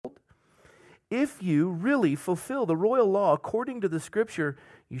if you really fulfill the royal law according to the Scripture,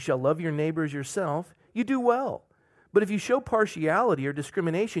 you shall love your neighbor as yourself, you do well. But if you show partiality or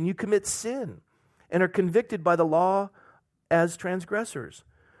discrimination, you commit sin and are convicted by the law as transgressors.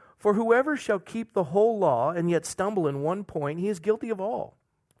 For whoever shall keep the whole law and yet stumble in one point, he is guilty of all.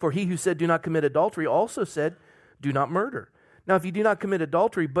 For he who said, do not commit adultery, also said, do not murder. Now, if you do not commit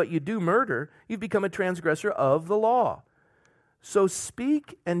adultery, but you do murder, you've become a transgressor of the law. So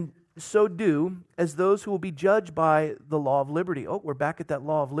speak and so do as those who will be judged by the law of liberty. Oh, we're back at that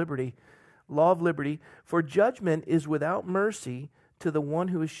law of liberty. Law of liberty. For judgment is without mercy to the one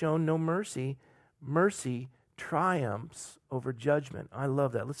who has shown no mercy. Mercy triumphs over judgment. I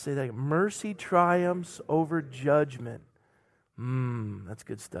love that. Let's say that again. Mercy triumphs over judgment. That's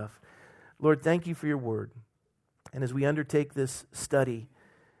good stuff. Lord, thank you for your word. And as we undertake this study,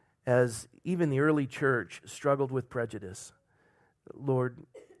 as even the early church struggled with prejudice, Lord,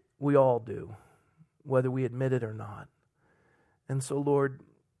 we all do, whether we admit it or not. And so, Lord,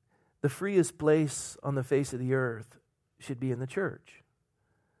 the freest place on the face of the earth should be in the church.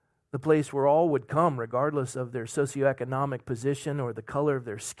 The place where all would come, regardless of their socioeconomic position or the color of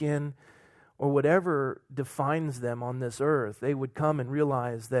their skin or whatever defines them on this earth. They would come and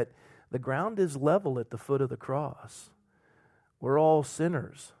realize that the ground is level at the foot of the cross. We're all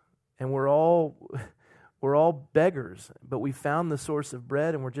sinners, and we're all beggars, but we found the source of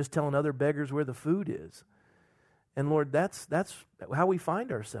bread, and we're just telling other beggars where the food is. And Lord, that's how we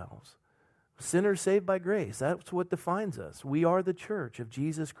find ourselves. Sinners saved by grace. That's what defines us. We are the church of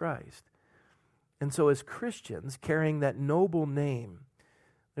Jesus Christ. And so as Christians carrying that noble name,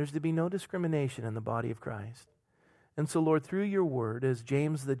 there's to be no discrimination in the body of Christ. And so, Lord, through your word, as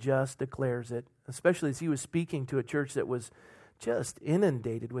James the Just declares it, especially as he was speaking to a church that was just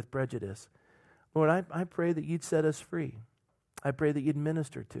inundated with prejudice, Lord, I pray that you'd set us free. I pray that you'd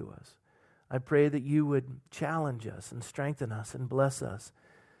minister to us. I pray that you would challenge us and strengthen us and bless us.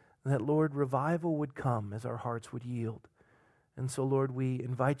 And that, Lord, revival would come as our hearts would yield. And so, Lord, we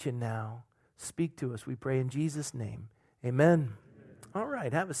invite you now. Speak to us, we pray in Jesus' name. Amen. All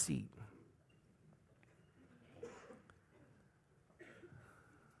right, have a seat.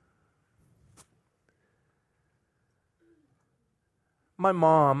 My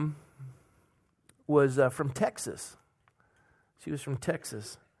mom was from Texas. She was from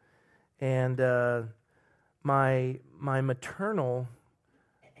Texas. And my maternal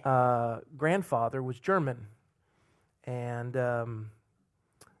grandfather was German. And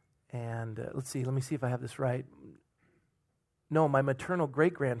let's see, let me see if I have this right. No, my maternal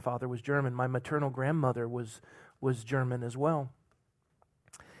great-grandfather was German. My maternal grandmother was German as well.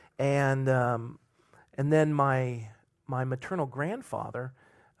 And then my maternal grandfather,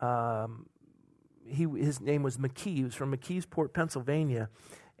 his name was McKee. He was from McKeesport, Pennsylvania.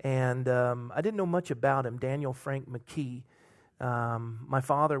 And I didn't know much about him, Daniel Frank McKee. My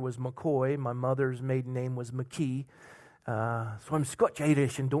father was McCoy. My mother's maiden name was McKee. So I'm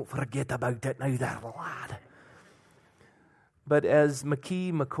Scotch-Irish, and don't forget about it now there, lad. But as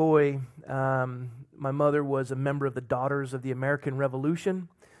McCoy, my mother was a member of the Daughters of the American Revolution.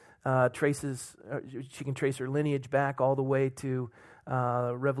 She can trace her lineage back all the way to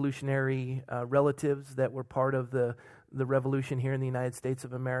revolutionary relatives that were part of the revolution here in the United States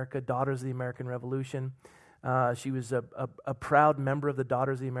of America, Daughters of the American Revolution. She was a proud member of the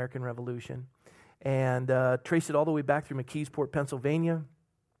Daughters of the American Revolution, and traced it all the way back through McKeesport, Pennsylvania.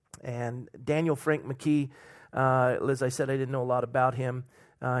 And Daniel Frank McKee, as I said, I didn't know a lot about him.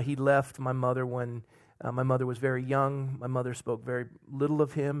 He left my mother when my mother was very young. My mother spoke very little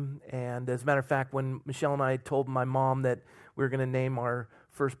of him. And as a matter of fact, when Michelle and I told my mom that we were going to name our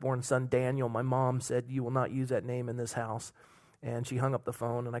firstborn son Daniel, my mom said, "You will not use that name in this house." And she hung up the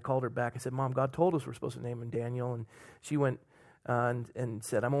phone, and I called her back and said, "Mom, God told us we're supposed to name him Daniel." And she went and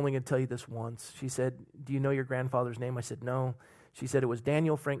said, "I'm only going to tell you this once." She said, "Do you know your grandfather's name?" I said, "No." She said, "It was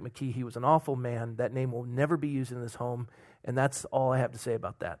Daniel Frank McKee. He was an awful man. That name will never be used in this home." And that's all I have to say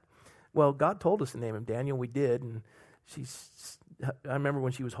about that. Well, God told us to name him Daniel. We did. And I remember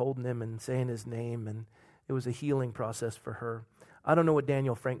when she was holding him and saying his name, and it was a healing process for her. I don't know what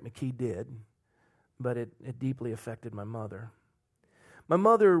Daniel Frank McKee did, but it deeply affected my mother. My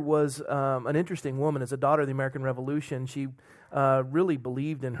mother was an interesting woman. As a daughter of the American Revolution, she really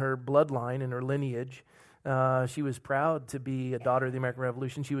believed in her bloodline and her lineage. She was proud to be a daughter of the American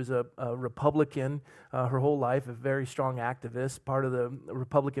Revolution. She was a Republican her whole life, a very strong activist, part of the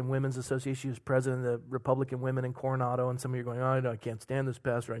Republican Women's Association. She was president of the Republican Women in Coronado, and some of you are going, "Oh, I can't stand this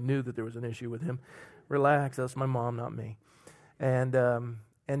pastor. I knew that there was an issue with him." Relax, that's my mom, not me. And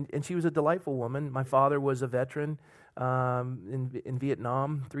she was a delightful woman. My father was a veteran. in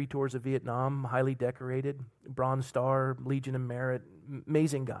Vietnam, 3 tours of Vietnam, highly decorated, Bronze Star, Legion of Merit,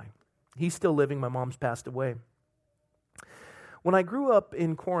 amazing guy. He's still living. My mom's passed away. When I grew up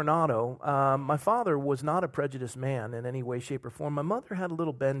in Coronado, my father was not a prejudiced man in any way, shape, or form. My mother had a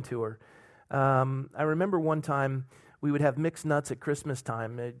little bend to her. I remember one time we would have mixed nuts at Christmas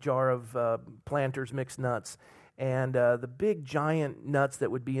time, a jar of Planters mixed nuts. And the big giant nuts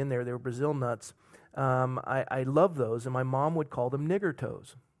that would be in there, they were Brazil nuts. I love those, and my mom would call them nigger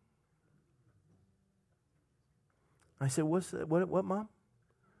toes. I said, what, Mom?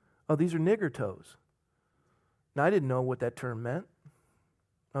 Oh, these are nigger toes. Now, I didn't know what that term meant.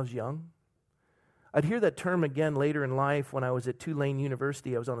 I was young. I'd hear that term again later in life when I was at Tulane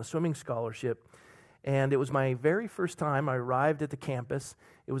University. I was on a swimming scholarship, and it was my very first time I arrived at the campus.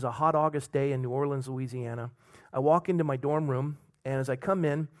 It was a hot August day in New Orleans, Louisiana. I walk into my dorm room, and as I come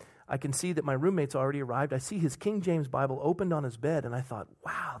in, I can see that my roommate's already arrived. I see his King James Bible opened on his bed, and I thought,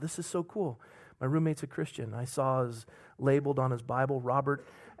 wow, this is so cool. My roommate's a Christian. I saw his labeled on his Bible, Robert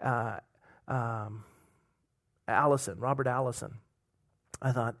Allison.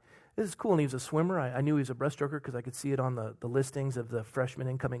 I thought, this is cool. And he was a swimmer. I knew he was a breaststroker because I could see it on the listings of the freshman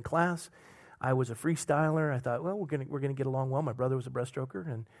incoming class. I was a freestyler. I thought, well, we're gonna get along well. My brother was a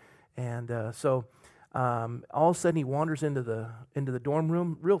breaststroker, so all of a sudden he wanders into the dorm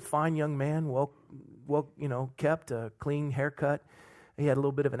room. Real fine young man, well kept, clean haircut. He had a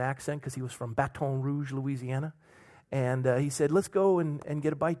little bit of an accent because he was from Baton Rouge, Louisiana. And he said, let's go and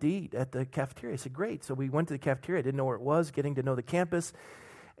get a bite to eat at the cafeteria. I said, great. So we went to the cafeteria. I didn't know where it was, getting to know the campus.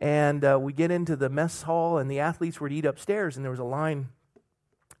 And we get into the mess hall, and the athletes were to eat upstairs, and there was a line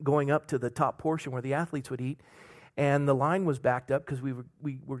going up to the top portion where the athletes would eat. And the line was backed up because we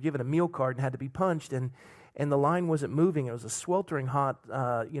were given a meal card and had to be punched, and the line wasn't moving. It was a sweltering hot,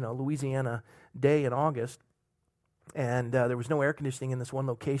 Louisiana day in August, and there was no air conditioning in this one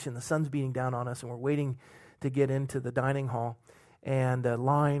location. The sun's beating down on us, and we're waiting to get into the dining hall, and a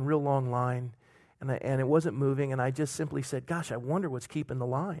line, real long line, and it wasn't moving, and I just simply said, gosh, I wonder what's keeping the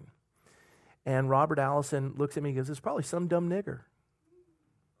line. And Robert Allison looks at me and goes, it's probably some dumb nigger.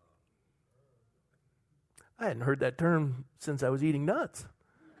 I hadn't heard that term since I was eating nuts.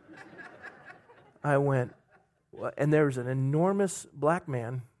 I went, and there was an enormous black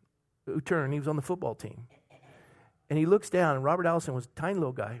man who turned. He was on the football team. And he looks down, and Robert Allison was a tiny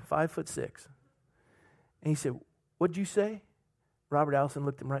little guy, 5'6". And he said, what'd you say? Robert Allison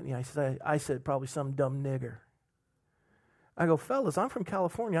looked him right in the eye. I said, probably some dumb nigger. I go, fellas, I'm from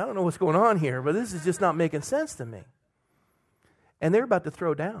California. I don't know what's going on here, but this is just not making sense to me. And they're about to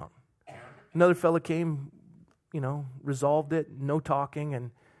throw down. Another fella came, resolved it, no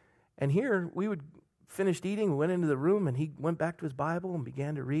talking. And here we would finished eating, we went into the room, and he went back to his Bible and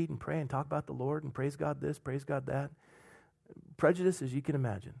began to read and pray and talk about the Lord and praise God this, praise God that. Prejudice as you can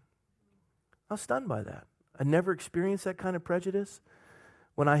imagine. I was stunned by that. I never experienced that kind of prejudice.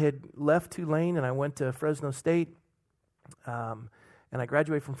 When I had left Tulane and I went to Fresno State, and I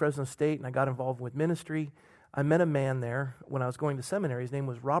graduated from Fresno State and I got involved with ministry, I met a man there when I was going to seminary. His name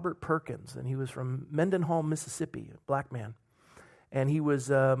was Robert Perkins, and he was from Mendenhall, Mississippi, a black man. And he was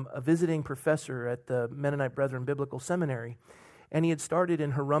a visiting professor at the Mennonite Brethren Biblical Seminary. And he had started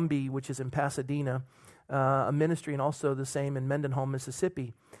in Harambee, which is in Pasadena, a ministry, and also the same in Mendenhall,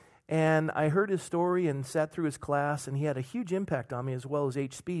 Mississippi. And I heard his story and sat through his class, and he had a huge impact on me as well as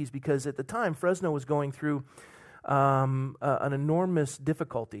H. Spees, because at the time, Fresno was going through an enormous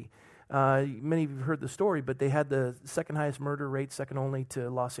difficulty. Many of you have heard the story, but they had the second highest murder rate, second only to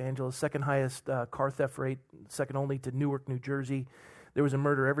Los Angeles, second highest car theft rate, second only to Newark, New Jersey. There was a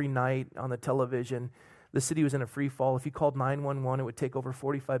murder every night on the television. The city was in a free fall. If you called 911, it would take over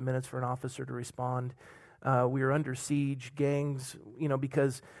 45 minutes for an officer to respond. We were under siege, gangs,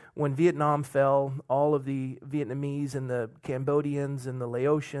 because when Vietnam fell, all of the Vietnamese and the Cambodians and the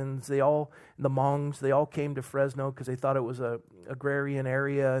Laotians, the Hmongs, they all came to Fresno because they thought it was a agrarian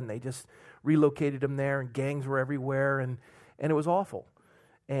area, and they just relocated them there, and gangs were everywhere, and it was awful.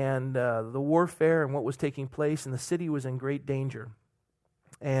 And the warfare and what was taking place, and the city was in great danger.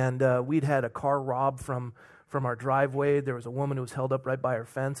 And we'd had a car robbed from our driveway. There was a woman who was held up right by our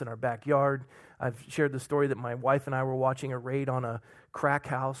fence in our backyard. I've shared the story that my wife and I were watching a raid on a crack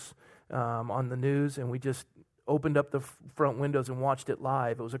house on the news, and we just opened up the front windows and watched it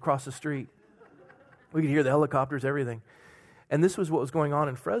live. It was across the street. We could hear the helicopters, everything. And this was what was going on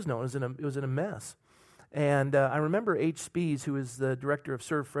in Fresno. It was in a mess. And I remember H. Spees, who is the director of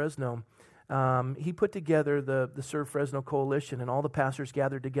Serve Fresno, he put together the Serve Fresno Coalition, and all the pastors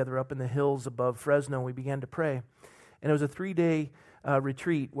gathered together up in the hills above Fresno, and we began to pray. And it was a 3-day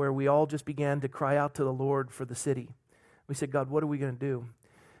retreat where we all just began to cry out to the Lord for the city. We said, God, what are we going to do?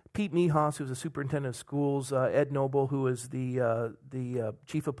 Pete Mihas, who was the superintendent of schools, Ed Noble, who was the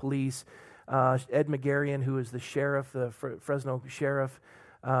chief of police, Ed McGarrion, who is the sheriff, the Fresno sheriff,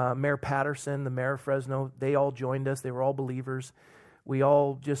 Mayor Patterson, the mayor of Fresno, they all joined us. They were all believers. We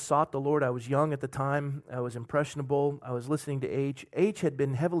all just sought the Lord. I was young at the time. I was impressionable. I was listening to H. H had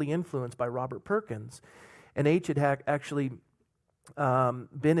been heavily influenced by Robert Perkins, and H had actually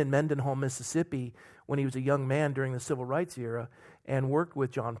been in Mendenhall, Mississippi when he was a young man during the Civil Rights era and worked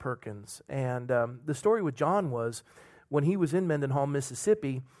with John Perkins. And the story with John was when he was in Mendenhall,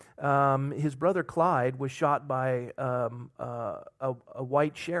 Mississippi, his brother Clyde was shot by a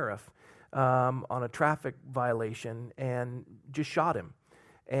white sheriff on a traffic violation and just shot him.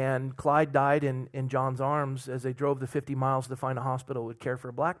 And Clyde died in John's arms as they drove the 50 miles to find a hospital that would care for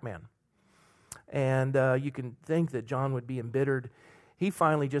a black man. And you can think that John would be embittered. He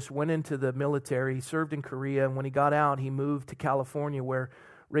finally just went into the military, served in Korea, and when he got out, he moved to California where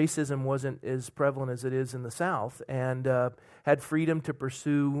racism wasn't as prevalent as it is in the South, and had freedom to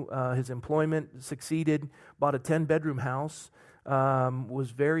pursue his employment, succeeded, bought a 10-bedroom house, was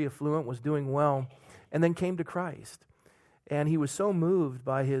very affluent, was doing well, and then came to Christ. And he was so moved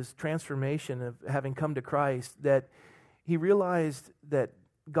by his transformation of having come to Christ that he realized that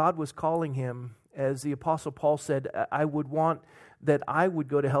God was calling him, as the Apostle Paul said, I would want that I would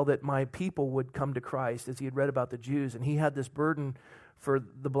go to hell, that my people would come to Christ, as he had read about the Jews. And he had this burden for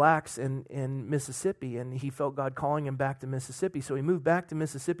the blacks in Mississippi, and he felt God calling him back to Mississippi. So he moved back to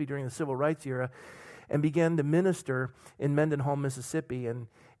Mississippi during the Civil Rights era and began to minister in Mendenhall, Mississippi.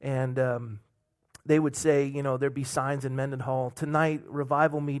 And they would say, you know, there'd be signs in Mendenhall, tonight,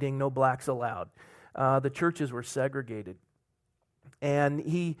 revival meeting, no blacks allowed. The churches were segregated. And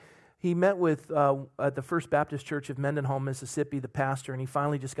he met with, at the First Baptist Church of Mendenhall, Mississippi, the pastor, and he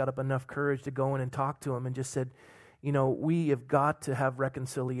finally just got up enough courage to go in and talk to him and just said, you know, we have got to have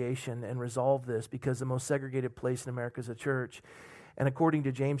reconciliation and resolve this, because the most segregated place in America is a church. And according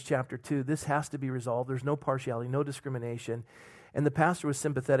to James chapter 2, this has to be resolved. There's no partiality, no discrimination. And the pastor was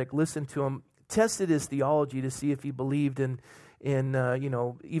sympathetic, listened to him, tested his theology to see if he believed in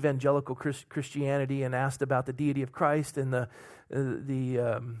evangelical Christianity, and asked about the deity of Christ and that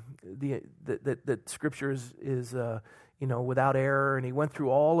Scripture is without error. And he went through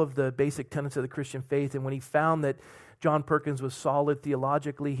all of the basic tenets of the Christian faith. And when he found that John Perkins was solid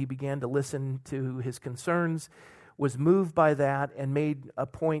theologically, he began to listen to his concerns, was moved by that, and made a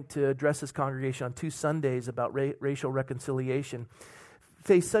point to address his congregation on 2 Sundays about racial reconciliation.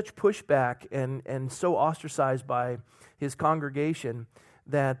 Faced such pushback and so ostracized by his congregation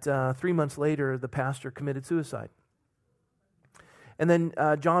that 3 months later, the pastor committed suicide. And then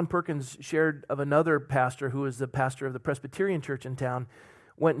John Perkins shared of another pastor who was the pastor of the Presbyterian church in town,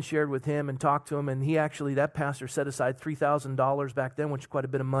 went and shared with him and talked to him, and that pastor set aside $3,000 back then, which is quite a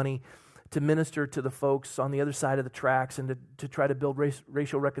bit of money, to minister to the folks on the other side of the tracks and to try to build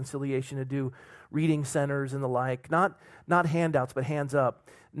racial reconciliation, to do reading centers and the like. Not handouts, but hands up.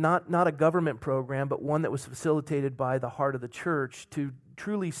 Not a government program, but one that was facilitated by the heart of the church to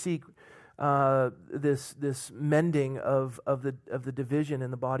truly seek this mending of the division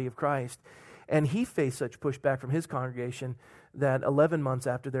in the body of Christ. And he faced such pushback from his congregation that 11 months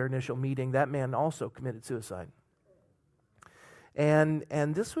after their initial meeting, that man also committed suicide. And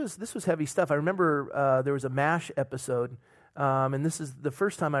this was heavy stuff. I remember there was a MASH episode, and this is the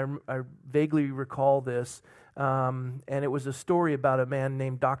first time I vaguely recall this, and it was a story about a man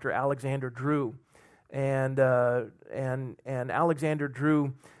named Dr. Alexander Drew, and Alexander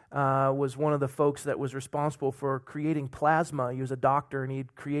Drew was one of the folks that was responsible for creating plasma. He was a doctor, and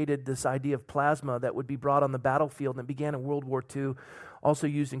he'd created this idea of plasma that would be brought on the battlefield, and it began in World War II, also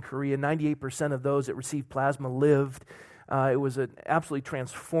used in Korea. 98% of those that received plasma lived. It was an absolutely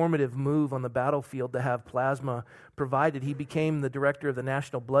transformative move on the battlefield to have plasma provided. He became the director of the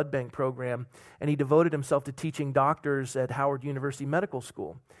National Blood Bank Program, and he devoted himself to teaching doctors at Howard University Medical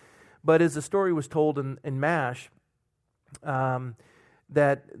School. But as the story was told in MASH,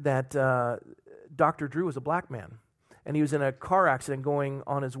 that Dr. Drew was a black man, and he was in a car accident going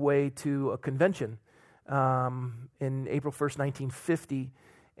on his way to a convention in April 1st, 1950.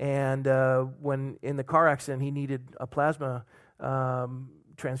 And when in the car accident, he needed a plasma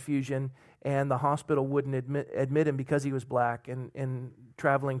transfusion, and the hospital wouldn't admit him because he was black. And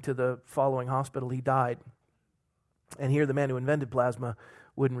traveling to the following hospital, he died. And here the man who invented plasma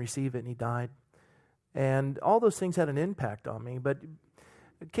wouldn't receive it, and he died. And all those things had an impact on me. But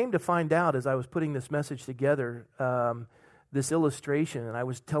it came to find out as I was putting this message together, this illustration, and I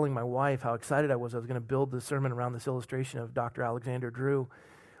was telling my wife how excited I was going to build the sermon around this illustration of Dr. Alexander Drew,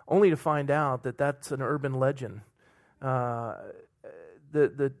 only to find out that that's an urban legend. The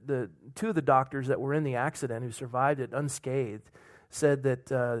two of the doctors that were in the accident who survived it unscathed said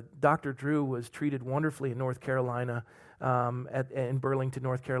that Dr. Drew was treated wonderfully in North Carolina, in Burlington,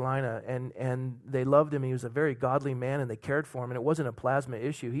 North Carolina, and they loved him. He was a very godly man, and they cared for him, and it wasn't a plasma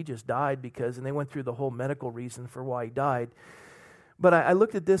issue. He just died and they went through the whole medical reason for why he died. But I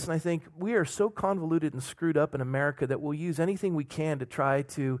looked at this and I think we are so convoluted and screwed up in America that we'll use anything we can to try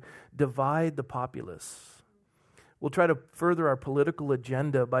to divide the populace. We'll try to further our political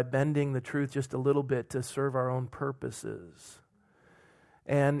agenda by bending the truth just a little bit to serve our own purposes.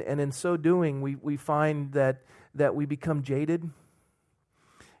 And in so doing, we find that we become jaded,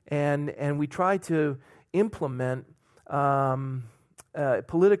 and we try to implement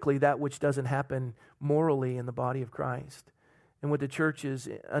politically that which doesn't happen morally in the body of Christ. And what the church is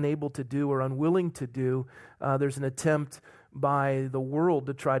unable to do or unwilling to do, there's an attempt by the world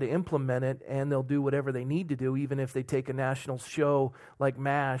to try to implement it, and they'll do whatever they need to do, even if they take a national show like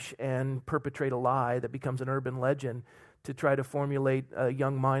MASH and perpetrate a lie that becomes an urban legend to try to formulate a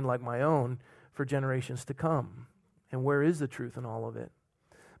young mind like my own for generations to come. And where is the truth in all of it?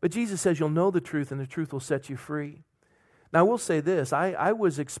 But Jesus says you'll know the truth, and the truth will set you free. Now, I will say this. I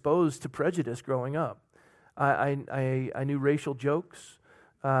was exposed to prejudice growing up. I knew racial jokes.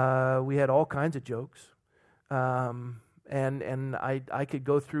 We had all kinds of jokes. And I could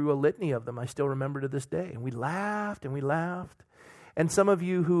go through a litany of them. I still remember to this day. And we laughed and we laughed. And some of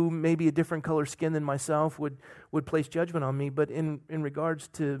you who may be a different color skin than myself would place judgment on me. But in regards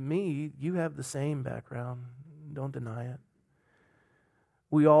to me, you have the same background. Don't deny it.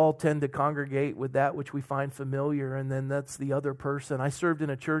 We all tend to congregate with that which we find familiar, and then that's the other person. I served in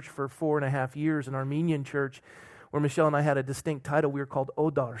a church for 4.5 years, an Armenian church, where Michelle and I had a distinct title. We were called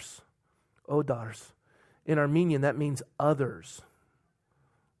Odars. Odars. In Armenian, that means others.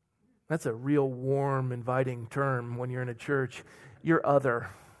 That's a real warm, inviting term when you're in a church. You're other.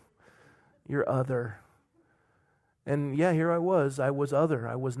 You're other. And yeah, here I was. I was other.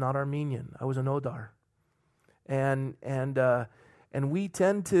 I was not Armenian. I was an Odar. And we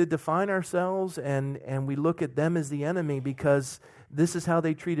tend to define ourselves and we look at them as the enemy because this is how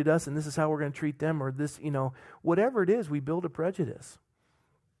they treated us and this is how we're going to treat them, or this, whatever it is, we build a prejudice.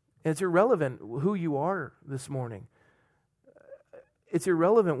 And it's irrelevant who you are this morning. It's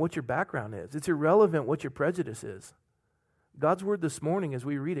irrelevant what your background is. It's irrelevant what your prejudice is. God's word this morning, as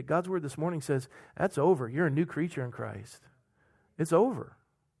we read it, God's word this morning says, that's over. You're a new creature in Christ. It's over.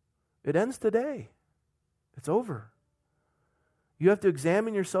 It ends today. It's over. You have to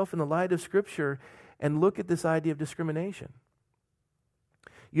examine yourself in the light of Scripture and look at this idea of discrimination.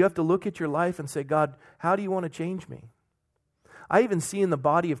 You have to look at your life and say, God, how do you want to change me? I even see in the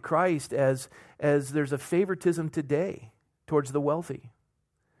body of Christ as there's a favoritism today towards the wealthy.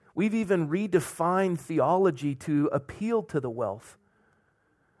 We've even redefined theology to appeal to the wealth.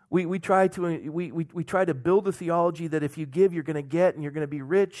 We try to build a theology that if you give, you're going to get, and you're going to be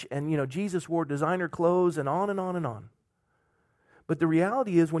rich, and Jesus wore designer clothes, and on and on and on. But the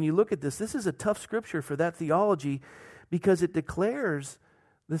reality is, when you look at this is a tough scripture for that theology because it declares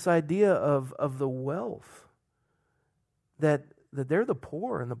this idea of the wealth, that they're the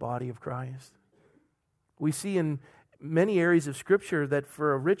poor in the body of Christ. We see in many areas of Scripture that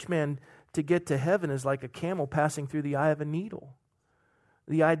for a rich man to get to heaven is like a camel passing through the eye of a needle.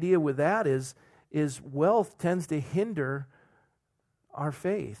 The idea with that is wealth tends to hinder our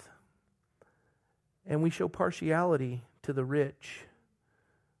faith. And we show partiality to the rich.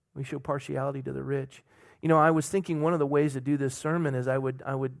 We show partiality to the rich. I was thinking one of the ways to do this sermon is I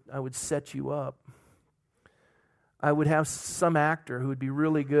would set you up. I would have some actor who would be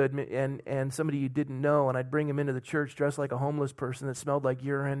really good and somebody you didn't know, and I'd bring him into the church dressed like a homeless person that smelled like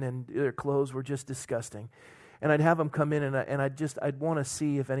urine and their clothes were just disgusting. And I'd have him come in and I'd want to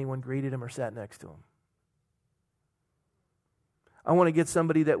see if anyone greeted him or sat next to him. I want to get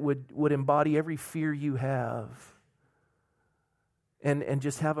somebody that would embody every fear you have and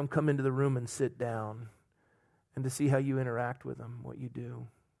just have them come into the room and sit down and to see how you interact with them, what you do.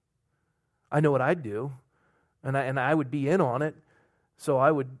 I know what I'd do, and I would be in on it, so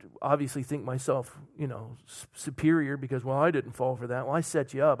I would obviously think myself, superior because, well, I didn't fall for that. Well, I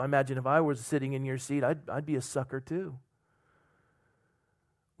set you up. I imagine if I was sitting in your seat, I'd be a sucker too.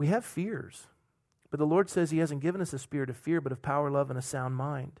 We have fears. But the Lord says He hasn't given us a spirit of fear, but of power, love, and a sound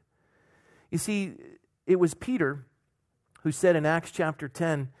mind. You see, it was Peter who said in Acts chapter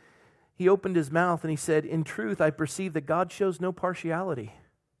 10, he opened his mouth and he said, in truth, I perceive that God shows no partiality.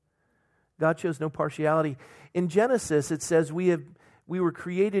 God shows no partiality. In Genesis, it says we were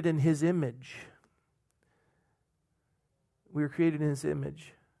created in His image. We were created in His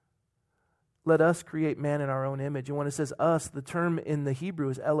image. let us create man in our own image. And when it says us, the term in the Hebrew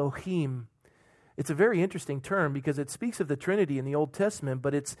is Elohim. It's a very interesting term because it speaks of the Trinity in the Old Testament,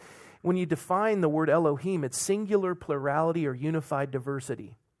 but it's when you define the word Elohim, it's singular, plurality, or unified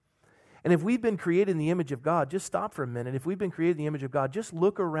diversity. And if we've been created in the image of God, just stop for a minute. If we've been created in the image of God, just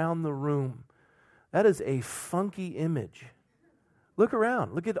look around the room. That is a funky image. Look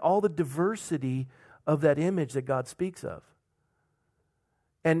around. Look at all the diversity of that image that God speaks of.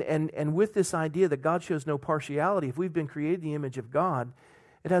 And with this idea that God shows no partiality, if we've been created in the image of God,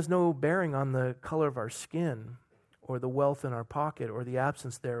 it has no bearing on the color of our skin or the wealth in our pocket or the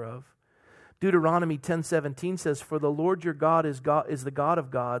absence thereof. Deuteronomy 10:17 says, "For the Lord your God is the God of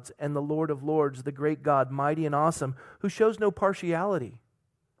gods and the Lord of lords, the great God, mighty and awesome, who shows no partiality."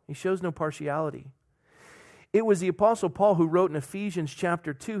 He shows no partiality. It was the Apostle Paul who wrote in Ephesians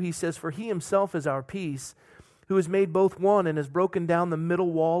chapter 2, he says, "For he himself is our peace, who has made both one and has broken down the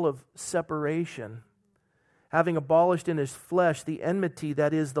middle wall of separation, having abolished in his flesh the enmity,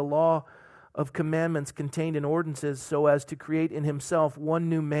 that is, the law of commandments contained in ordinances, so as to create in himself one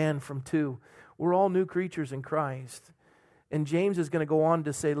new man from two." We're all new creatures in Christ. And James is going to go on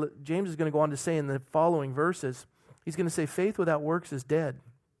to say in the following verses, he's going to say, faith without works is dead.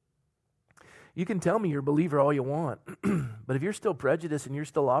 You can tell me you're a believer all you want, but if you're still prejudiced and you're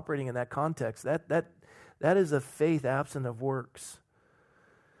still operating in that context, that is a faith absent of works.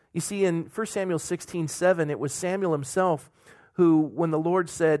 You see, in 1 Samuel 16:7, it was Samuel himself who, when the Lord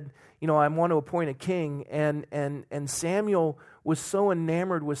said, I want to appoint a king, and Samuel was so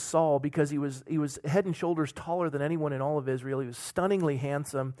enamored with Saul because he was head and shoulders taller than anyone in all of Israel. He was stunningly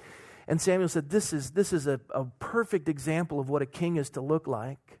handsome. And Samuel said, this is a perfect example of what a king is to look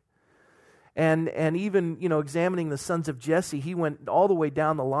like. And even, examining the sons of Jesse, he went all the way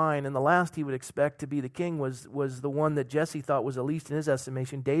down the line, and the last he would expect to be the king was the one that Jesse thought was, at least in his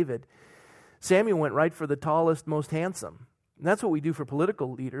estimation, David. Samuel went right for the tallest, most handsome. And that's what we do for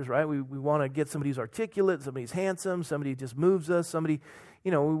political leaders, right? We want to get somebody who's articulate, somebody who's handsome, somebody who just moves us, somebody,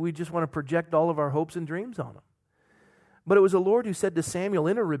 we just want to project all of our hopes and dreams on them. But it was the Lord who said to Samuel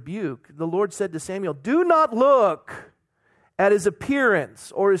in a rebuke, the Lord said to Samuel, "Do not look at his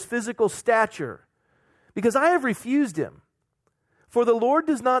appearance or his physical stature, because I have refused him. For the Lord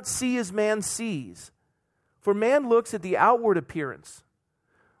does not see as man sees. For man looks at the outward appearance,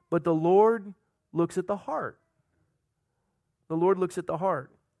 but the Lord looks at the heart." The Lord looks at the heart.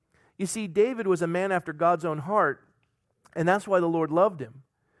 You see, David was a man after God's own heart, and that's why the Lord loved him.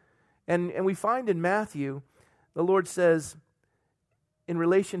 And we find in Matthew, the Lord says, in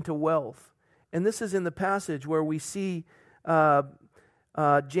relation to wealth, and this is in the passage where we see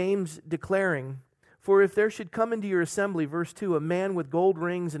James declaring, "For if there should come into your assembly," verse 2, "a man with gold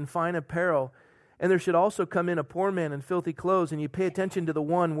rings and fine apparel, and there should also come in a poor man in filthy clothes, and you pay attention to the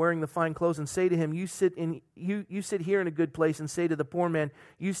one wearing the fine clothes and say to him, you sit here in a good place, and say to the poor man,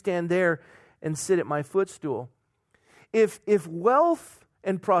 you stand there and sit at my footstool." If wealth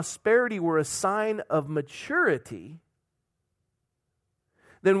and prosperity were a sign of maturity,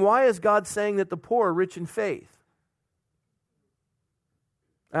 then why is God saying that the poor are rich in faith?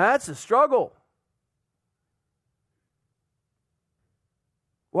 That's a struggle.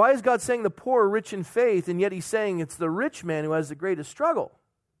 Why is God saying the poor are rich in faith, and yet he's saying it's the rich man who has the greatest struggle?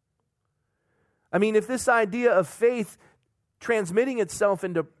 I mean, if this idea of faith transmitting itself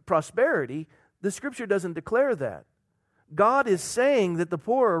into prosperity, the Scripture doesn't declare that. God is saying that the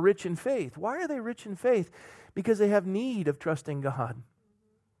poor are rich in faith. Why are they rich in faith? Because they have need of trusting God.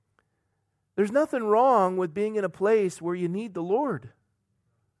 There's nothing wrong with being in a place where you need the Lord.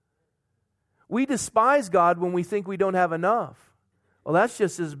 We despise God when we think we don't have enough. Well, that's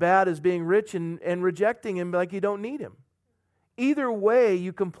just as bad as being rich and rejecting Him like you don't need Him. Either way,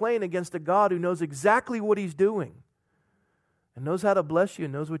 you complain against a God who knows exactly what He's doing and knows how to bless you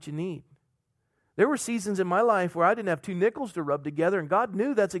and knows what you need. There were seasons in my life where I didn't have two nickels to rub together, and God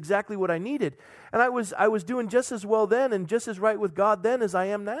knew that's exactly what I needed. And I was doing just as well then and just as right with God then as I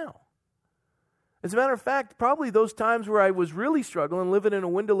am now. As a matter of fact, probably those times where I was really struggling, living in a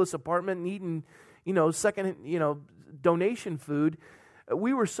windowless apartment and eating, donation food,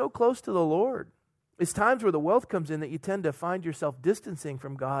 we were so close to the Lord. It's times where the wealth comes in that you tend to find yourself distancing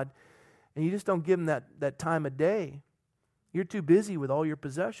from God, and you just don't give Him that time of day. You're too busy with all your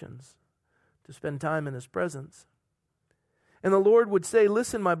possessions to spend time in His presence. And the Lord would say,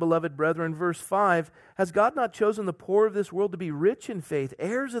 "Listen, my beloved brethren," verse 5, "has God not chosen the poor of this world to be rich in faith,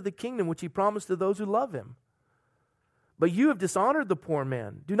 heirs of the kingdom which He promised to those who love Him? But you have dishonored the poor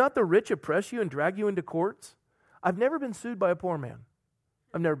man. Do not the rich oppress you and drag you into courts?" I've never been sued by a poor man.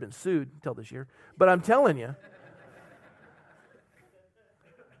 I've never been sued until this year. But I'm telling you,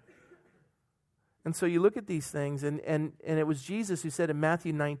 And so you look at these things, and it was Jesus who said in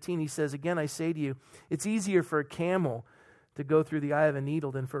Matthew 19, he says, again, I say to you, it's easier for a camel to go through the eye of a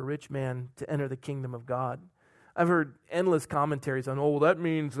needle than for a rich man to enter the kingdom of God. I've heard endless commentaries on, well, that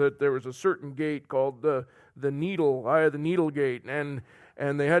means that there was a certain gate called the needle, eye of the needle gate, and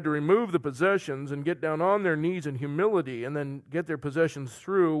they had to remove the possessions and get down on their knees in humility and then get their possessions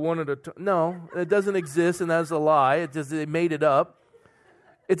through one at a time. No, it doesn't exist, and that's a lie. They made it up.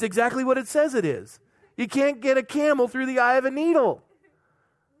 It's exactly what it says it is. You can't get a camel through the eye of a needle.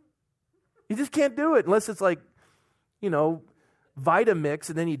 You just can't do it unless it's like, Vitamix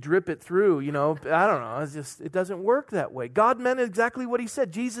and then you drip it through, I don't know. It doesn't work that way. God meant exactly what he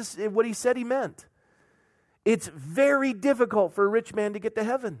said. Jesus, what he said he meant. It's very difficult for a rich man to get to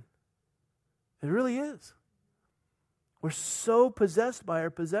heaven. It really is. We're so possessed by our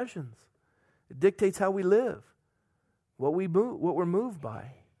possessions. It dictates how we live, what we're moved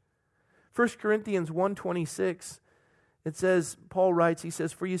by. 1 Corinthians 1:26, it says, Paul writes, he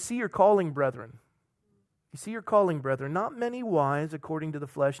says, for you see your calling, brethren. You see your calling, brethren. Not many wise according to the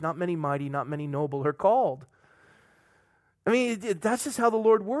flesh, not many mighty, not many noble are called. I mean, that's just how the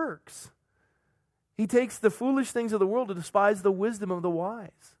Lord works. He takes the foolish things of the world to despise the wisdom of the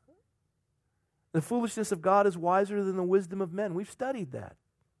wise. The foolishness of God is wiser than the wisdom of men. We've studied that.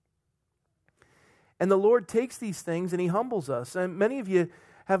 And the Lord takes these things and he humbles us. And many of you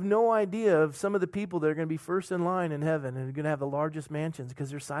have no idea of some of the people that are going to be first in line in heaven and are going to have the largest mansions because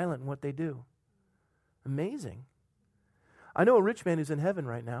they're silent in what they do. Amazing. I know a rich man who's in heaven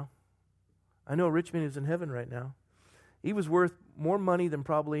right now. He was worth more money than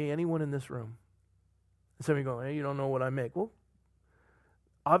probably anyone in this room. And some of you go, hey, you don't know what I make. Well,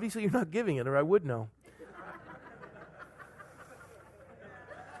 obviously you're not giving it, or I would know.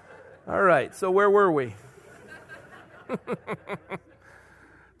 All right, so where were we? Just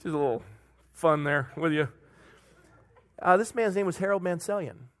a little fun there with you. This man's name was Harold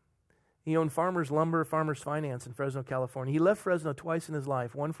Manselian. He owned Farmers Lumber, Farmers Finance in Fresno, California. He left Fresno twice in his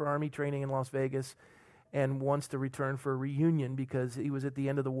life, one for Army training in Las Vegas and once to return for a reunion because he was at the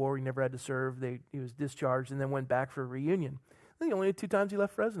end of the war. He never had to serve. He was discharged and then went back for a reunion. I think only 2 times he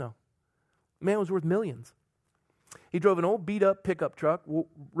left Fresno. The man was worth millions. He drove an old beat-up pickup truck,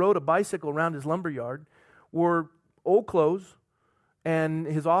 rode a bicycle around his lumber yard, wore old clothes, and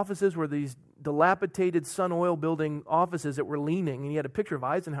his offices were these dilapidated Sun Oil building offices that were leaning, and he had a picture of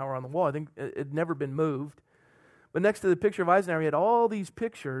Eisenhower on the wall. I think it had never been moved. But next to the picture of Eisenhower, he had all these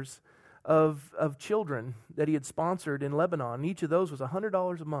pictures of children that he had sponsored in Lebanon, and each of those was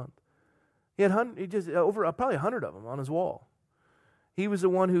 $100 a month. He had over probably 100 of them on his wall. He was the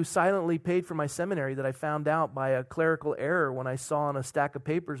one who silently paid for my seminary that I found out by a clerical error when I saw on a stack of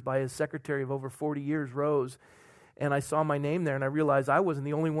papers by his secretary of over 40 years, Rose, and I saw my name there, and I realized I wasn't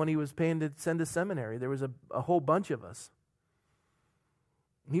the only one he was paying to send to seminary. There was a whole bunch of us.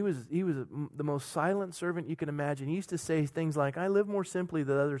 He was the most silent servant you can imagine. He used to say things like, I live more simply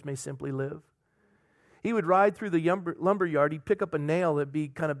than others may simply live. He would ride through the lumber yard. He'd pick up a nail that'd be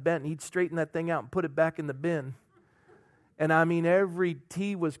kind of bent, and he'd straighten that thing out and put it back in the bin. And I mean, every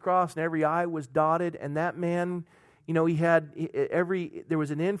T was crossed and every I was dotted, and that man, he had there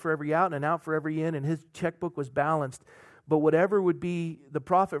was an in for every out and an out for every in, and his checkbook was balanced. But whatever would be the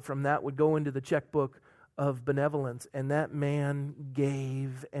profit from that would go into the checkbook of benevolence, and that man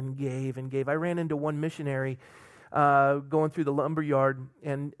gave and gave and gave. I ran into one missionary going through the lumber yard,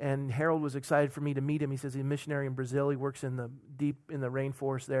 and Harold was excited for me to meet him. He says he's a missionary in Brazil. He works deep in the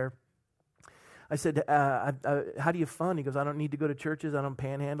rainforest there. I said, how do you fund? He goes, I don't need to go to churches. I don't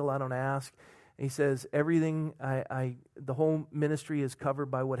panhandle. I don't ask. And he says, everything, the whole ministry is covered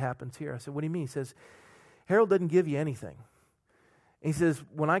by what happens here. I said, what do you mean? He says, Harold doesn't give you anything. And he says,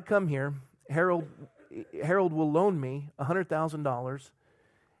 when I come here, Harold will loan me $100,000,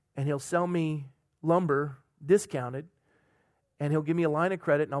 and he'll sell me lumber discounted, and he'll give me a line of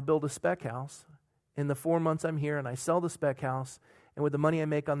credit, and I'll build a spec house. In the 4 months I'm here, and I sell the spec house, and with the money I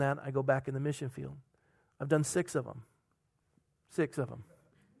make on that, I go back in the mission field. I've done 6 of them. 6 of them.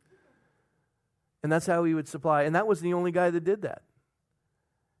 And that's how he would supply. And that was the only guy that did that.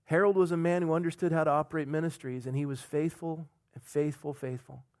 Harold was a man who understood how to operate ministries, and he was faithful, faithful,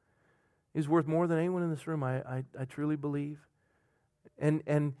 faithful. He was worth more than anyone in this room, I truly believe.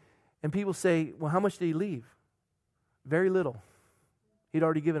 And people say, well, how much did he leave? Very little. He'd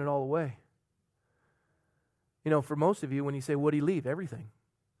already given it all away. For most of you, when you say, what did he leave? Everything.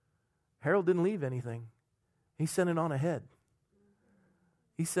 Harold didn't leave anything. He sent it on ahead.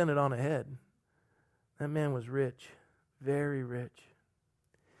 He sent it on ahead. That man was rich, very rich.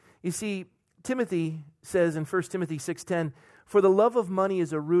 You see, Timothy says in 1 Timothy 6:10, for the love of money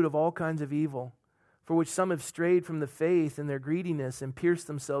is a root of all kinds of evil, for which some have strayed from the faith in their greediness and pierced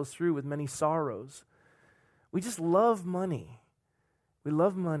themselves through with many sorrows. We just love money. We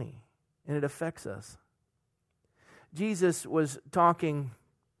love money, and it affects us. Jesus was talking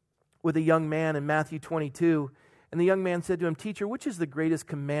with a young man in Matthew 22, and the young man said to him, "Teacher, which is the greatest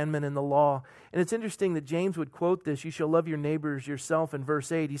commandment in the law?" And it's interesting that James would quote this, "You shall love your neighbors yourself," in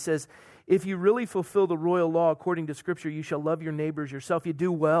verse 8. He says, if you really fulfill the royal law according to Scripture, you shall love your neighbors yourself. You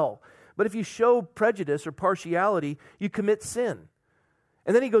do well. But if you show prejudice or partiality, you commit sin.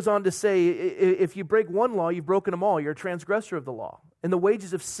 And then he goes on to say, if you break one law, you've broken them all. You're a transgressor of the law. And the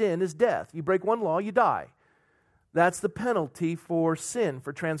wages of sin is death. You break one law, you die. That's the penalty for sin,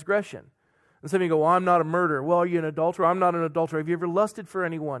 for transgression. And some of you go, well, I'm not a murderer. Well, are you an adulterer? I'm not an adulterer. Have you ever lusted for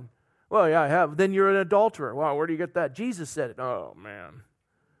anyone? Well, yeah, I have. Then you're an adulterer. Wow, where do you get that? Jesus said it. Oh, man.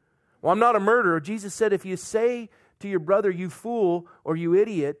 Well, I'm not a murderer. Jesus said if you say to your brother, you fool or you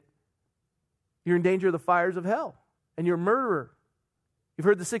idiot, you're in danger of the fires of hell. And you're a murderer. You've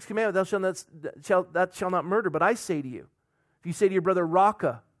heard the sixth commandment, thou shalt not murder. But I say to you, if you say to your brother,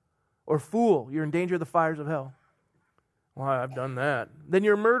 raka, or fool, you're in danger of the fires of hell. Well, I've done that. Then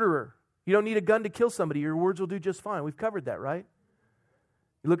you're a murderer. You don't need a gun to kill somebody. Your words will do just fine. We've covered that, right?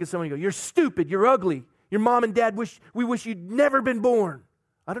 You look at someone and you go, you're stupid, you're ugly. Your mom and dad wish you'd never been born.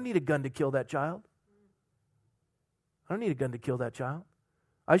 I don't need a gun to kill that child. I don't need a gun to kill that child.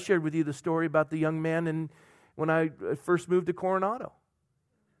 I shared with you the story about the young man when I first moved to Coronado.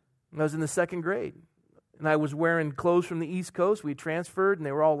 I was in the second grade. And I was wearing clothes from the East Coast. We transferred, and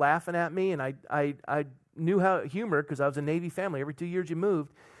they were all laughing at me. And I knew how humor, because I was a Navy family. Every 2 years you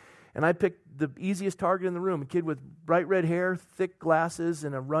moved. And I picked the easiest target in the room, a kid with bright red hair, thick glasses,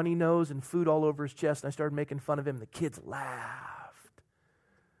 and a runny nose, and food all over his chest. And I started making fun of him. The kids laughed.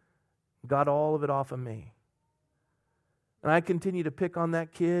 Got all of it off of me. And I continued to pick on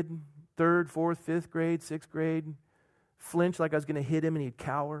that kid, 3rd, 4th, 5th grade, 6th grade, flinch like I was going to hit him, and he'd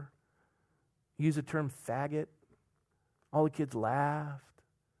cower. Use the term faggot. All the kids laughed.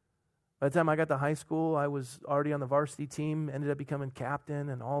 By the time I got to high school, I was already on the varsity team, ended up becoming captain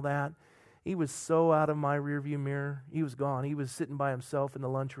and all that. He was so out of my rearview mirror. He was gone. He was sitting by himself in the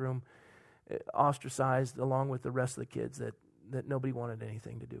lunchroom, ostracized along with the rest of the kids that nobody wanted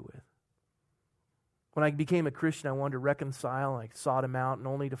anything to do with. When I became a Christian, I wanted to reconcile. I sought him out, and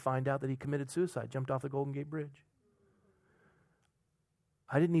only to find out that he committed suicide, jumped off the Golden Gate Bridge.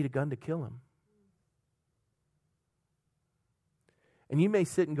 I didn't need a gun to kill him. And you may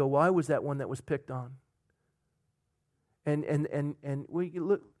sit and go, well, I was that one that was picked on. And we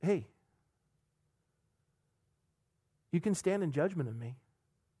look, hey, you can stand in judgment of me.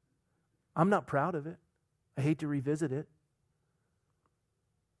 I'm not proud of it. I hate to revisit it.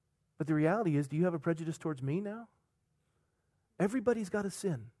 But the reality is, do you have a prejudice towards me now? Everybody's got a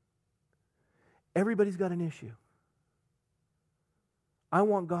sin. Everybody's got an issue. I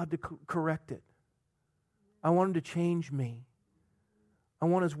want God to correct it. I want Him to change me. I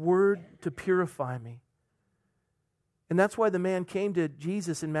want His Word to purify me. And that's why the man came to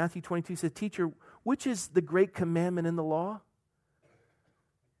Jesus in Matthew 22 and said, Teacher, which is the great commandment in the law?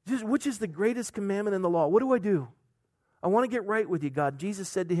 Which is the greatest commandment in the law? What do I do? I want to get right with you, God. Jesus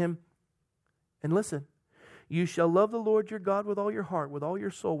said to him, and listen, you shall love the Lord your God with all your heart, with all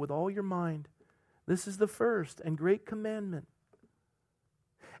your soul, with all your mind. This is the first and great commandment.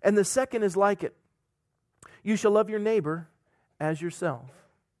 And the second is like it. You shall love your neighbor as yourself.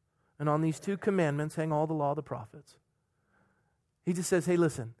 And on these two commandments hang all the law of the prophets. He just says, hey,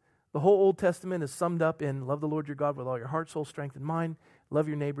 listen, the whole Old Testament is summed up in love the Lord your God with all your heart, soul, strength, and mind. Love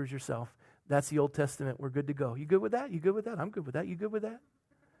your neighbors yourself. That's the Old Testament. We're good to go. You good with that? You good with that? I'm good with that. You good with that?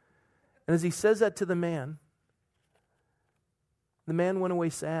 And as he says that to the man went away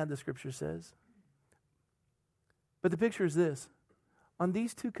sad, the Scripture says. But the picture is this. On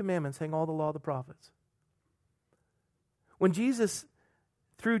these two commandments hang all the law of the prophets. When Jesus,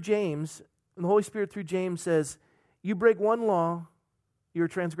 through James, and the Holy Spirit through James says, you break one law, you're a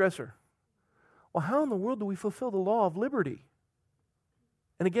transgressor. Well, how in the world do we fulfill the law of liberty?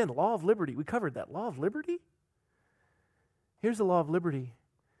 And again, law of liberty. We covered that. Law of liberty? Here's the law of liberty.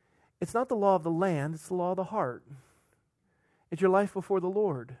 It's not the law of the land, it's the law of the heart. It's your life before the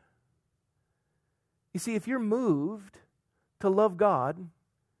Lord. You see, if you're moved to love God,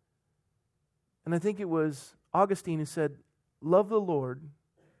 and I think it was Augustine who said, love the Lord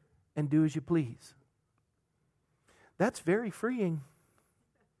and do as you please. That's very freeing.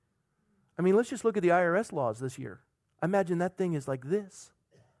 I mean, let's just look at the IRS laws this year. I imagine that thing is like this.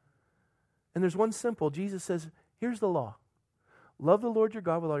 And there's one simple. Jesus says, here's the law. Love the Lord your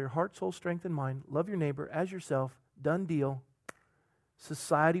God with all your heart, soul, strength, and mind. Love your neighbor as yourself. Done deal.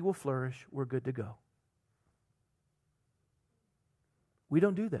 Society will flourish. We're good to go. We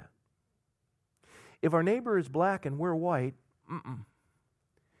don't do that. If our neighbor is black and we're white,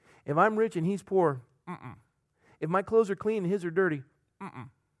 If I'm rich and he's poor, If my clothes are clean and his are dirty, And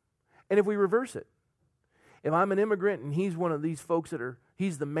if we reverse it, if I'm an immigrant and he's one of these folks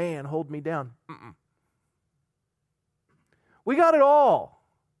he's the man, hold me down, We got it all.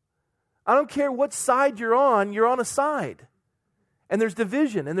 I don't care what side you're on a side. And there's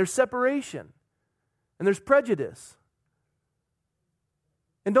division, and there's separation, and there's prejudice.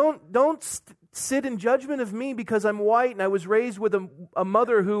 And don't sit in judgment of me because I'm white and I was raised with a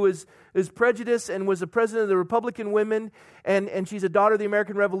mother who is prejudiced and was the president of the Republican women, and she's a daughter of the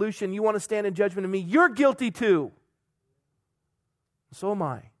American Revolution. You want to stand in judgment of me? You're guilty too. So am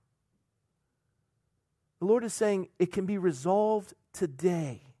I. The Lord is saying it can be resolved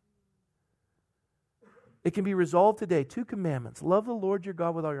today. It can be resolved today. 2 commandments. Love the Lord your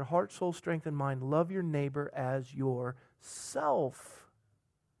God with all your heart, soul, strength, and mind. Love your neighbor as yourself.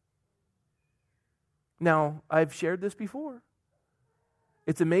 Now, I've shared this before.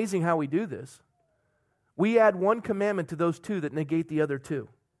 It's amazing how we do this. We add one commandment to those 2 that negate the other 2.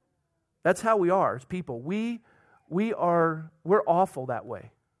 That's how we are as people. We're awful that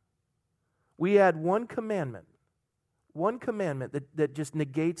way. We add one commandment that just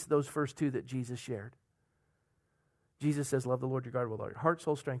negates those first 2 that Jesus shared. Jesus says, love the Lord your God with all your heart,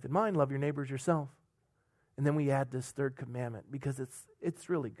 soul, strength, and mind. Love your neighbors yourself. And then we add this 3rd commandment because it's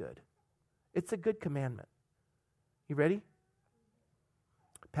really good. It's a good commandment. You ready?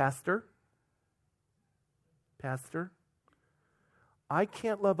 Pastor, I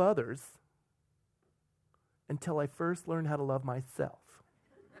can't love others until I first learn how to love myself.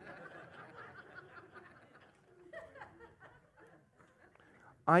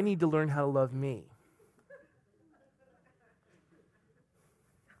 I need to learn how to love me.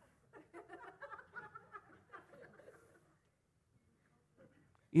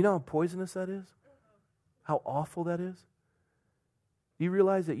 You know how poisonous that is? How awful that is? Do you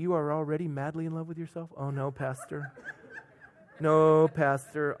realize that you are already madly in love with yourself? Oh, no, Pastor. No,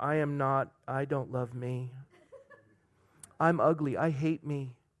 Pastor, I am not. I don't love me. I'm ugly. I hate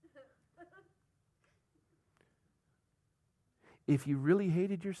me. If you really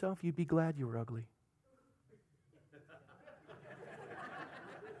hated yourself, you'd be glad you were ugly.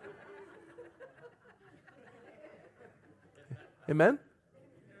 Amen?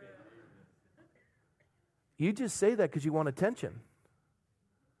 You just say that because you want attention.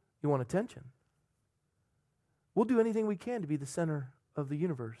 You want attention. We'll do anything we can to be the center of the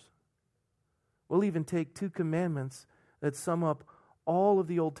universe. We'll even take 2 commandments that sum up all of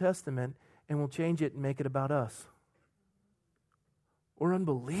the Old Testament and we'll change it and make it about us. We're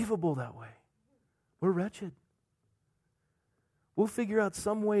unbelievable that way. We're wretched. We'll figure out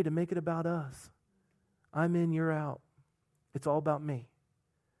some way to make it about us. I'm in, you're out. It's all about me.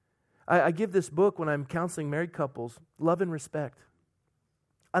 I give this book when I'm counseling married couples, Love and Respect.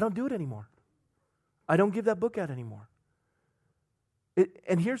 I don't do it anymore. I don't give that book out anymore.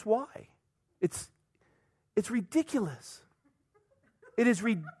 And here's why. It's ridiculous. It is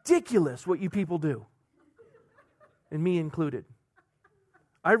ridiculous what you people do. And me included.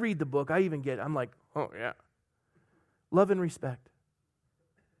 I read the book, I'm like, oh yeah. Love and respect.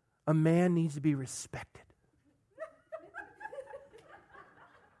 A man needs to be respected.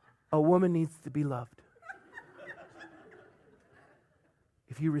 A woman needs to be loved.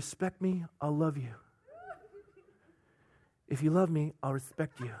 If you respect me, I'll love you. If you love me, I'll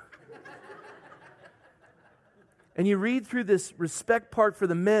respect you. And you read through this respect part for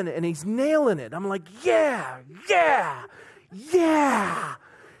the men, and he's nailing it. I'm like, yeah. The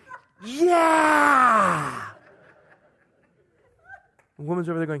woman's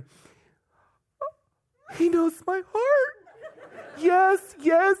over there going, oh, he knows my heart. Yes,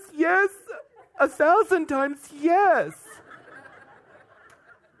 1,000 times yes.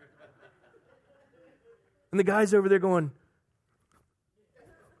 And the guy's over there going,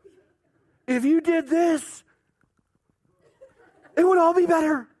 if you did this, it would all be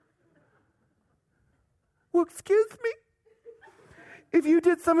better. Well, excuse me. If you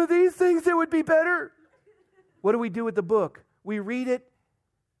did some of these things, it would be better. What do we do with the book? We read it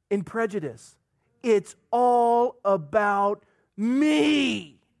in prejudice. It's all about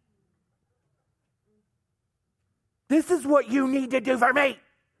me. This is what you need to do for me.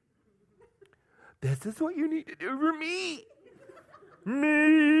 This is what you need to do for me.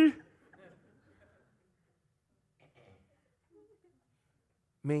 Me.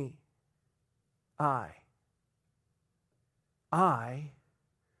 Me. I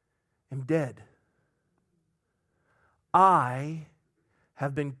am dead. I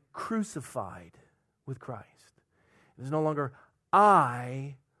have been crucified with Christ. It is no longer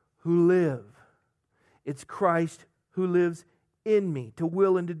I who live. It's Christ who lives in me to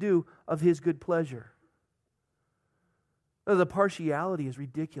will and to do of His good pleasure. The partiality is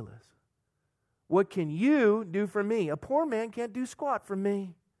ridiculous. What can you do for me? A poor man can't do squat for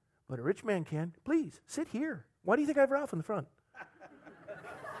me, but a rich man can. Please, sit here. Why do you think I have Ralph in the front?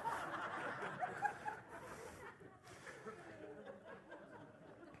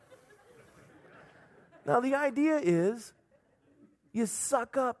 Now, the idea is you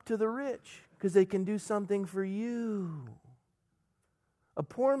suck up to the rich because they can do something for you. A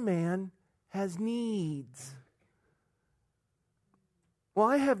poor man has needs. Well,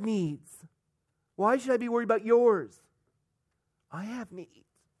 I have needs. Why should I be worried about yours? I have needs.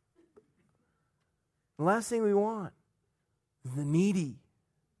 The last thing we want is the needy.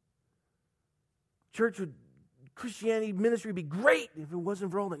 Christianity ministry would be great if it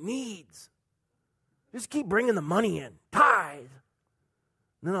wasn't for all the needs. Just keep bringing the money in. Tithe. And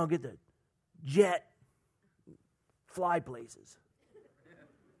then I'll get the jet, fly places.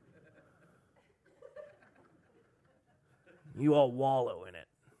 You all wallow in it.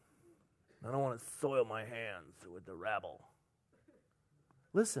 I don't want to soil my hands with the rabble.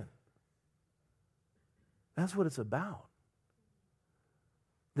 Listen. That's what it's about.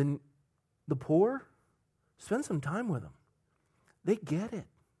 Then the poor, spend some time with them. They get it.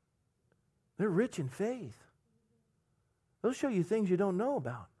 They're rich in faith. They'll show you things you don't know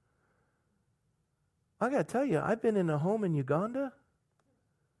about. I got to tell you, I've been in a home in Uganda.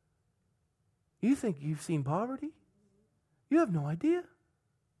 You think you've seen poverty? You have no idea.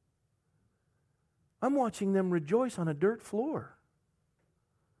 I'm watching them rejoice on a dirt floor,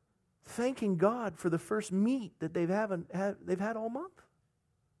 thanking God for the first meat that they've had all month.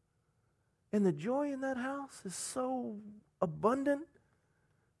 And the joy in that house is so abundant,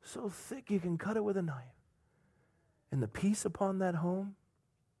 so thick you can cut it with a knife. And the peace upon that home.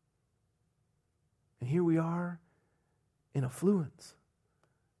 And here we are in affluence,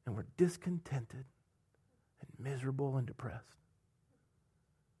 and we're discontented and miserable and depressed.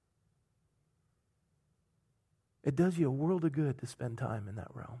 It does you a world of good to spend time in that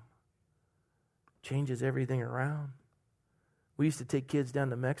realm. Changes everything around. We used to take kids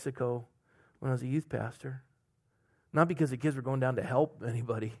down to Mexico when I was a youth pastor. Not because the kids were going down to help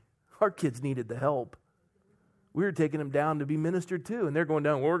anybody. Our kids needed the help. We were taking them down to be ministered to, and they're going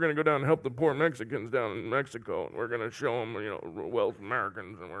down, well, we're going to go down and help the poor Mexicans down in Mexico, and we're going to show them, wealth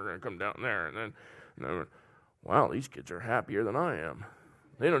Americans, and we're going to come down there. And then, wow, these kids are happier than I am.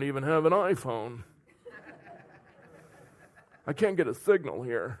 They don't even have an iPhone. I can't get a signal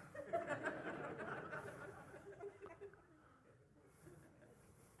here.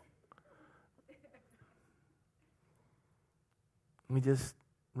 We just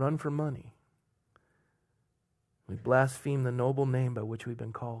run for money. We blaspheme the noble name by which we've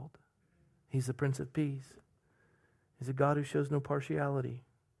been called. He's the Prince of Peace. He's a God who shows no partiality.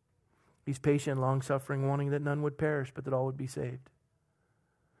 He's patient, long-suffering, wanting that none would perish, but that all would be saved.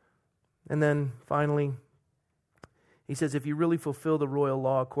 And then, finally, he says, if you really fulfill the royal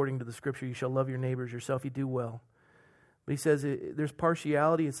law according to the Scripture, you shall love your neighbors yourself, you do well. But he says there's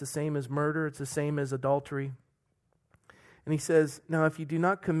partiality. It's the same as murder. It's the same as adultery. And he says, now if you do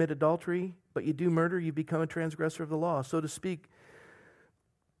not commit adultery, but you do murder, you become a transgressor of the law, so to speak.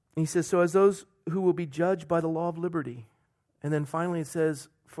 And he says, so as those who will be judged by the law of liberty. And then finally it says,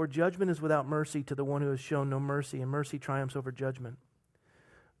 for judgment is without mercy to the one who has shown no mercy, and mercy triumphs over judgment.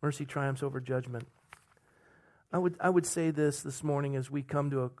 Mercy triumphs over judgment. I would say this morning as we come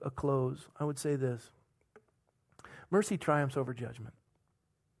to a close. I would say this. Mercy triumphs over judgment.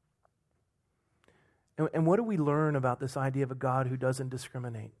 And what do we learn about this idea of a God who doesn't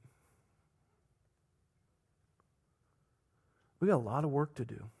discriminate? We got a lot of work to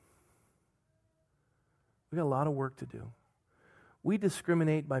do. We got a lot of work to do. We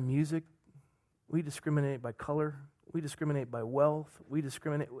discriminate by music. We discriminate by color. We discriminate by wealth. We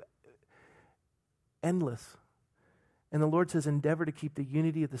discriminate endless. And the Lord says, endeavor to keep the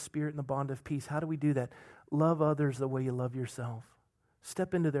unity of the Spirit and the bond of peace. How do we do that? Love others the way you love yourself.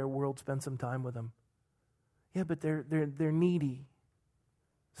 Step into their world, spend some time with them. Yeah, but they're needy.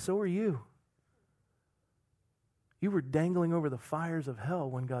 So are you. You were dangling over the fires of hell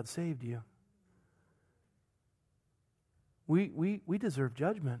when God saved you. We deserve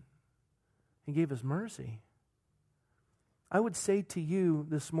judgment. He gave us mercy. I would say to you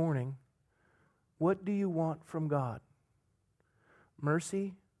this morning, what do you want from God?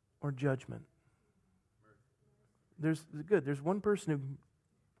 Mercy or judgment? There's one person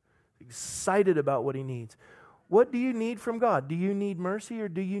who's excited about what he needs. What do you need from God? Do you need mercy or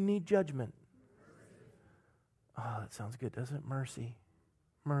do you need judgment? Oh, that sounds good, doesn't it? Mercy.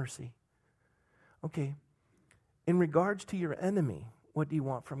 Mercy. Okay. In regards to your enemy, what do you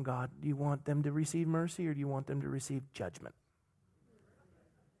want from God? Do you want them to receive mercy or do you want them to receive judgment?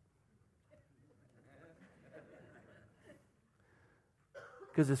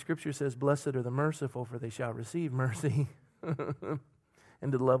 Because the scripture says, blessed are the merciful, for they shall receive mercy.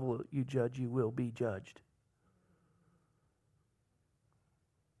 And to the level you judge, you will be judged.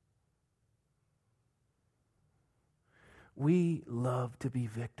 We love to be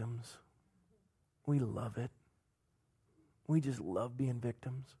victims. We love it. We just love being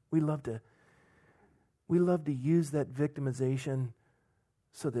victims. We love to use that victimization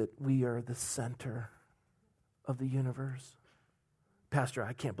so that we are the center of the universe. Pastor,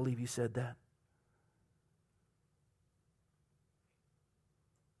 I can't believe you said that.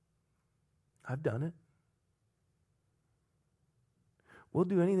 I've done it. We'll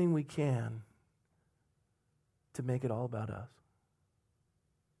do anything we can to make it all about us.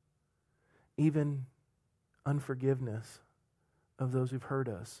 Even unforgiveness of those who've hurt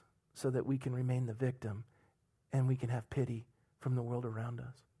us so that we can remain the victim and we can have pity from the world around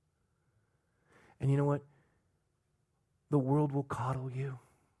us. And you know what? The world will coddle you.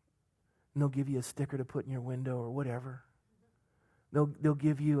 And they'll give you a sticker to put in your window or whatever. They'll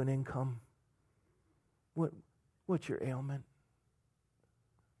give you an income. What's your ailment?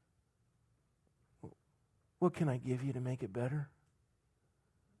 What can I give you to make it better?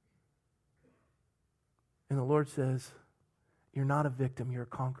 And the Lord says, you're not a victim, you're a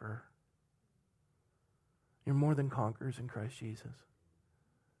conqueror. You're more than conquerors in Christ Jesus.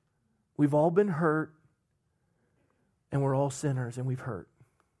 We've all been hurt, and we're all sinners, and we've hurt.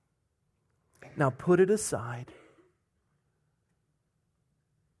 Now put it aside,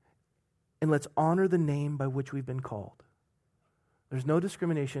 and let's honor the name by which we've been called. There's no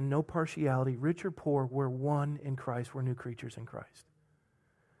discrimination, no partiality, rich or poor, we're one in Christ, we're new creatures in Christ.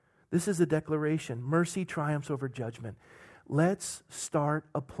 This is a declaration. Mercy triumphs over judgment. Let's start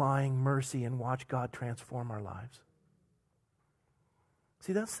applying mercy and watch God transform our lives.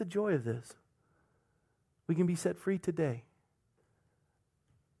 See, that's the joy of this. We can be set free today.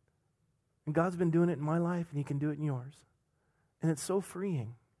 And God's been doing it in my life, and He can do it in yours. And it's so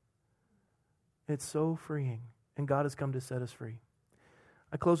freeing. It's so freeing. And God has come to set us free.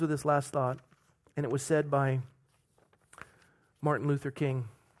 I close with this last thought, and it was said by Martin Luther King.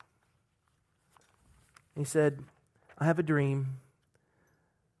 He said, I have a dream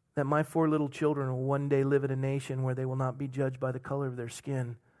that my 4 little children will one day live in a nation where they will not be judged by the color of their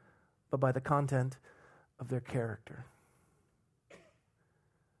skin, but by the content of their character.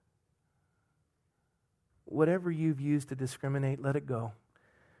 Whatever you've used to discriminate, let it go.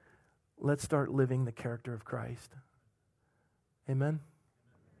 Let's start living the character of Christ. Amen?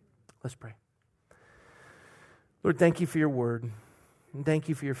 Let's pray. Lord, thank you for your word. And thank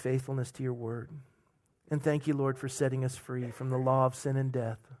you for your faithfulness to your word. And thank you, Lord, for setting us free from the law of sin and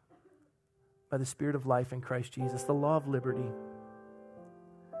death by the Spirit of life in Christ Jesus, the law of liberty.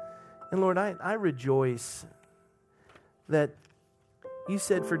 And Lord, I rejoice that you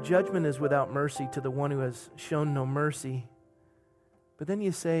said, for judgment is without mercy to the one who has shown no mercy. But then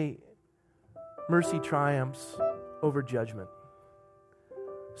you say, mercy triumphs over judgment.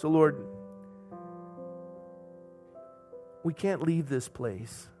 So Lord, we can't leave this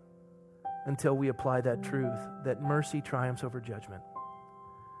place until we apply that truth, that mercy triumphs over judgment.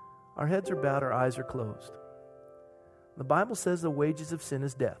 Our heads are bowed, our eyes are closed. The Bible says the wages of sin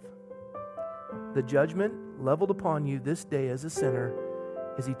is death. The judgment leveled upon you this day as a sinner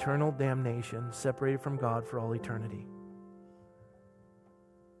is eternal damnation, separated from God for all eternity.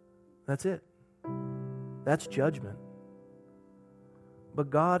 That's it. That's judgment. But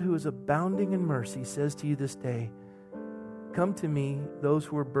God, who is abounding in mercy, says to you this day, come to me, those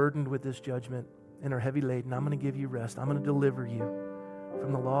who are burdened with this judgment and are heavy laden. I'm going to give you rest. I'm going to deliver you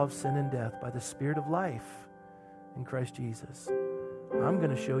from the law of sin and death by the Spirit of life in Christ Jesus. I'm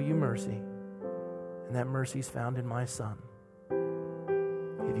going to show you mercy, and that mercy is found in my Son.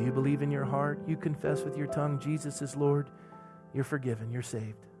 If you believe in your heart, you confess with your tongue Jesus is Lord, you're forgiven, you're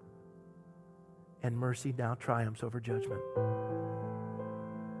saved. And mercy now triumphs over judgment.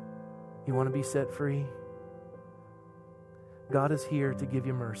 You want to be set free? God is here to give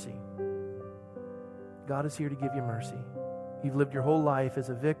you mercy. God is here to give you mercy. You've lived your whole life as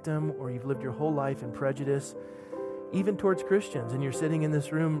a victim, or you've lived your whole life in prejudice, even towards Christians, and you're sitting in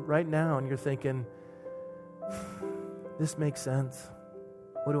this room right now and you're thinking, this makes sense.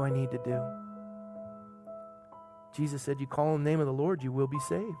 What do I need to do? Jesus said, you call on the name of the Lord, you will be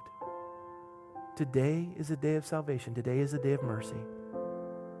saved. Today is a day of salvation. Today is a day of mercy.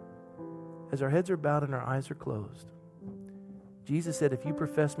 as our heads are bowed and our eyes are closed, Jesus said, if you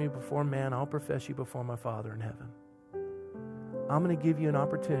profess me before man, I'll profess you before my Father in heaven. I'm going to give you an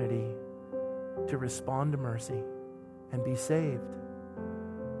opportunity to respond to mercy and be saved.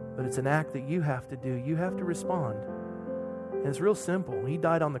 But it's an act that you have to do. You have to respond. And it's real simple. He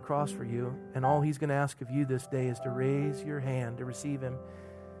died on the cross for you, and all He's going to ask of you this day is to raise your hand to receive Him.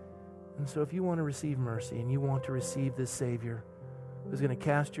 And so if you want to receive mercy and you want to receive this Savior who's going to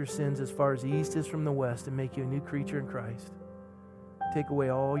cast your sins as far as the east is from the west and make you a new creature in Christ, take away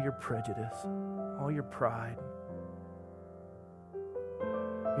all your prejudice, all your pride.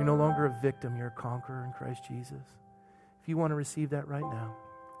 You're no longer a victim, you're a conqueror in Christ Jesus. If you want to receive that right now,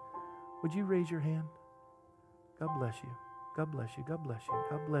 would you raise your hand? God bless you. God bless you. God bless you.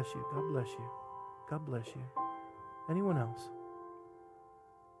 God bless you. God bless you. God bless you. Anyone else?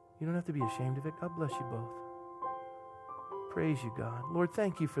 You don't have to be ashamed of it. God bless you both. Praise you, God. Lord,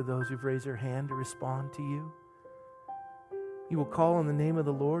 thank you for those who've raised their hand to respond to you. You will call on the name of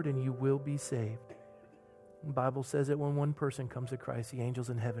the Lord and you will be saved. The Bible says that when one person comes to Christ, the angels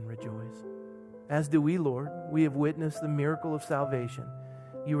in heaven rejoice. As do we, Lord. We have witnessed the miracle of salvation.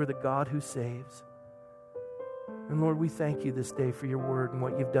 You are the God who saves. And Lord, we thank you this day for your word and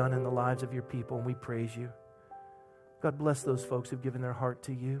what you've done in the lives of your people, and we praise you. God bless those folks who've given their heart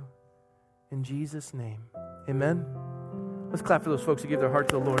to you. In Jesus' name, amen. Let's clap for those folks who give their heart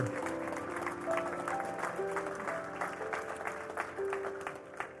to the Lord.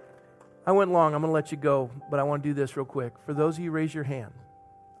 I went long. I'm going to let you go, but I want to do this real quick. For those of you who raise your hand,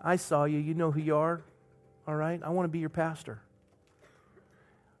 I saw you. You know who you are, all right? I want to be your pastor.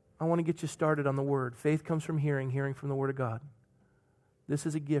 I want to get you started on the Word. Faith comes from hearing, hearing from the Word of God. This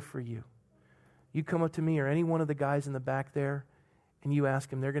is a gift for you. You come up to me or any one of the guys in the back there, and you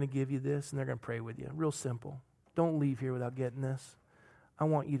ask them, they're going to give you this, and they're going to pray with you. Real simple. Don't leave here without getting this. I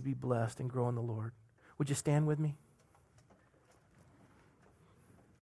want you to be blessed and grow in the Lord. Would you stand with me?